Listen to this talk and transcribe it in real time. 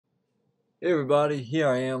Hey everybody, here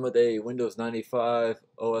I am with a Windows 95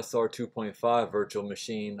 OSR 2.5 virtual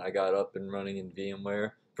machine I got up and running in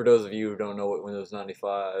VMware. For those of you who don't know what Windows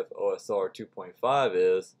 95 OSR 2.5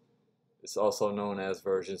 is, it's also known as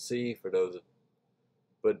version C for those.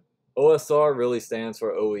 But OSR really stands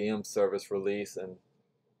for OEM Service Release, and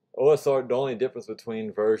OSR, the only difference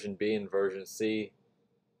between version B and version C,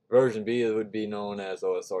 version B would be known as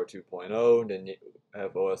OSR 2.0, then you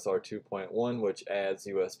have OSR 2.1, which adds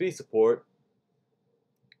USB support.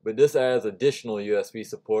 But this adds additional USB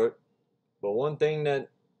support. But one thing that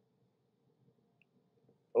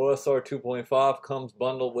OSR 2.5 comes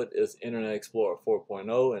bundled with is Internet Explorer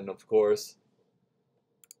 4.0, and of course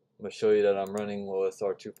I'm going to show you that I'm running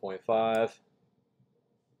OSR 2.5.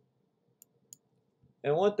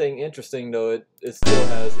 And one thing interesting though, it still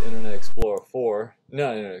has Internet Explorer 4,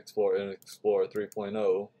 not Internet Explorer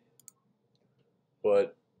 3.0.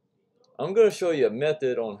 But I'm going to show you a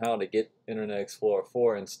method on how to get Internet Explorer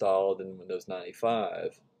 4 installed in Windows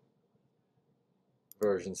 95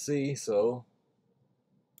 version C. So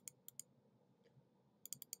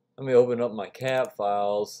let me open up my cab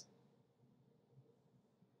files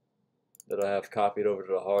that I have copied over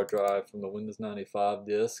to the hard drive from the Windows 95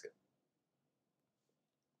 disk.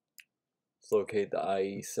 Let's locate the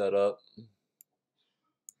IE setup.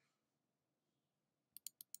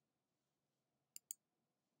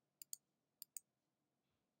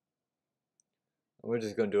 We're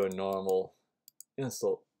just going to do a normal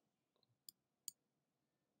install.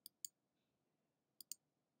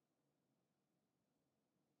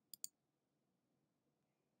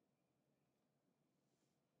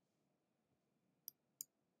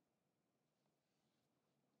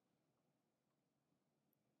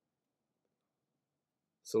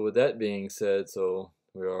 So with that being said, so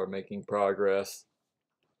we are making progress.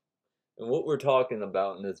 And what we're talking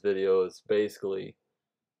about in this video is basically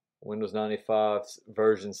Windows 95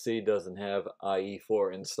 version C doesn't have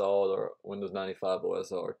IE4 installed, or Windows 95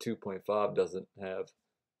 OSR 2.5 doesn't have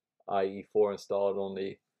IE4 installed on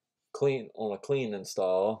a clean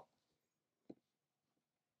install.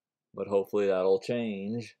 But hopefully that'll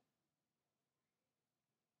change.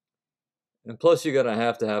 And plus you're going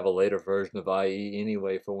to have a later version of IE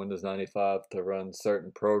anyway for Windows 95 to run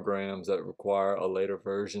certain programs that require a later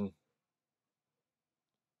version.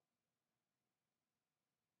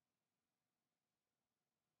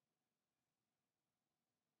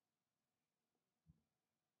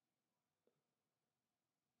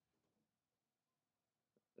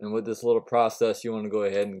 And with this little process, you want to go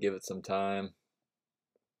ahead and give it some time.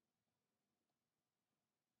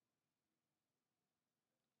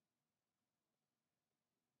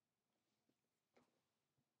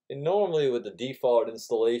 And normally with the default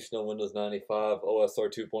installation of Windows 95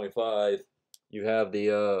 OSR 2.5, you have the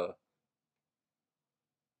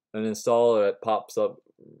an installer that pops up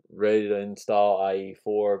ready to install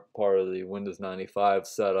IE4, part of the Windows 95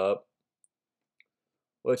 setup,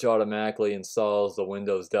 which automatically installs the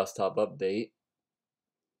Windows Desktop Update.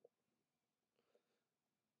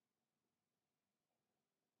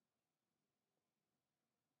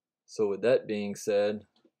 So with that being said,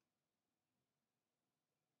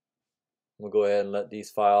 we'll go ahead and let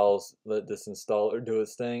this installer do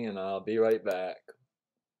its thing, and I'll be right back.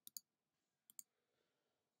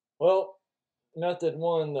 Well, method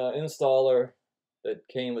one, the installer that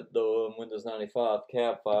came with the Windows 95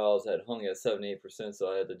 cab files had hung at 78%,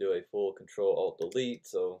 so I had to do a full Control-Alt-Delete.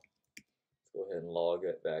 So let's go ahead and log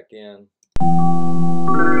it back in.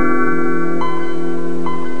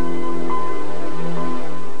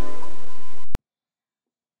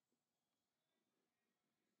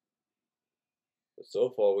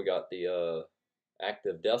 So far we got the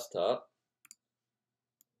active desktop,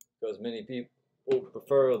 because many people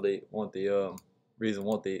preferably want the reason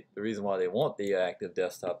why they want the active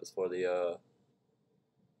desktop is for the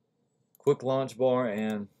quick launch bar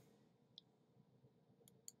and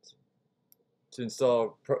to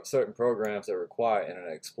install certain programs that require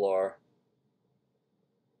Internet Explorer.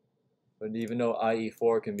 But even though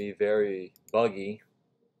IE4 can be very buggy,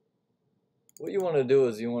 what you want to do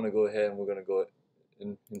is you want to go ahead and we're going to go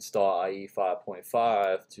and install IE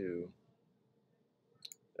 5.5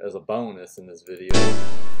 as a bonus in this video.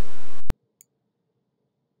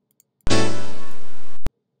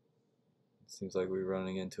 Seems like we're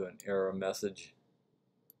running into an error message.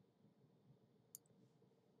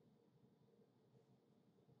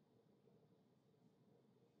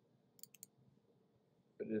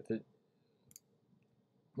 But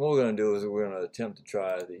what we're going to do is we're going to attempt to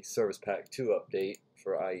try the Service Pack 2 update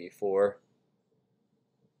for IE4.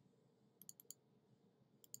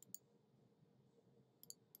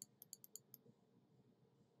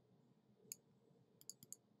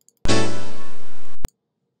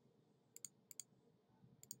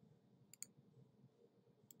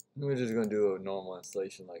 We're just going to do a normal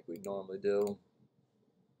installation like we normally do.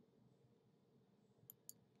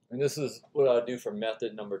 And this is what I do for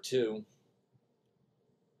method number 2.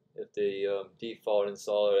 If the default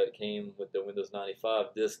installer that came with the Windows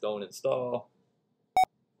 95 disk don't install,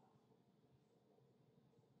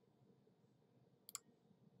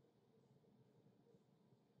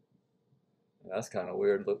 and that's kind of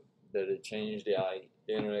weird. Look that it changed the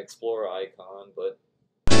Internet Explorer icon, but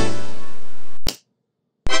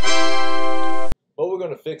we're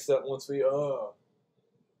gonna fix that once we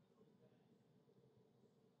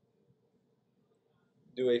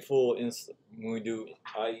do a full when we do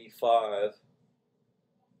IE5,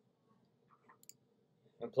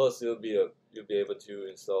 and plus you'll be able to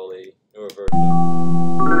install a newer version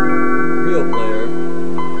of Real Player.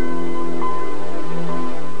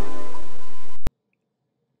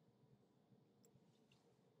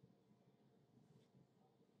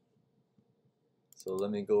 So let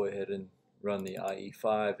me go ahead and run the IE5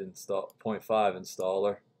 .5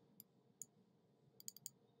 installer.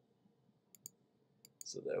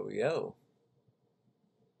 So there we go.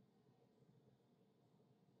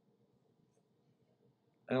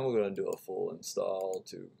 And we're going to do a full install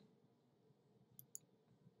too.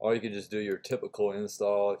 Or you could just do your typical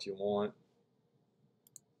install if you want.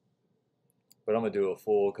 But I'm going to do a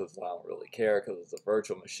full because I don't really care because it's a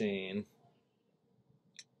virtual machine.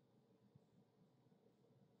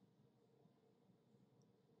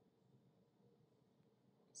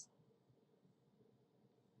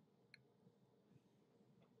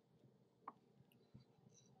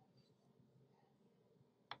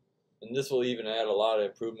 And this will even add a lot of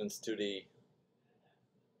improvements to the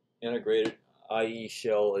integrated IE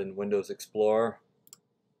shell in Windows Explorer.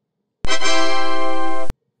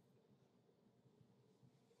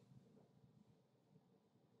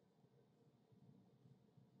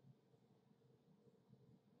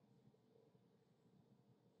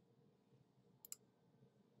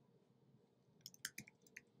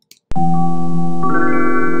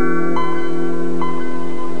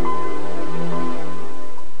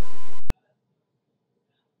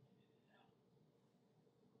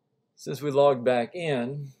 Since we logged back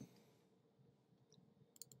in,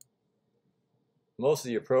 most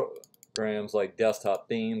of your programs like desktop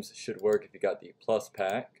themes should work if you got the Plus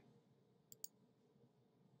pack.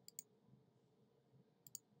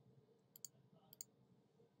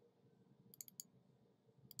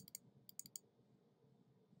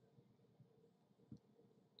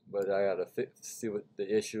 But I gotta see what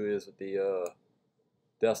the issue is with the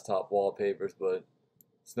desktop wallpapers, but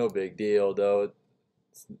it's no big deal though.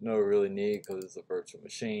 It's no really need because it's a virtual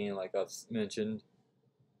machine like I've mentioned.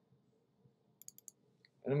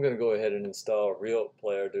 And I'm going to go ahead and install a Real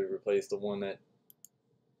Player to replace the one that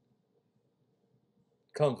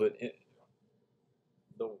comes with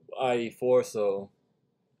the IE4. So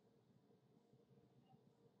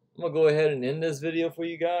I'm going to go ahead and end this video for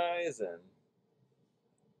you guys, and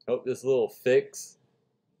hope this little fix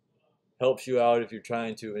helps you out if you're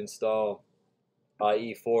trying to install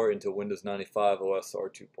IE4 into Windows 95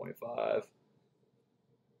 OSR 2.5.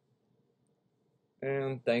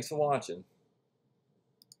 And thanks for watching.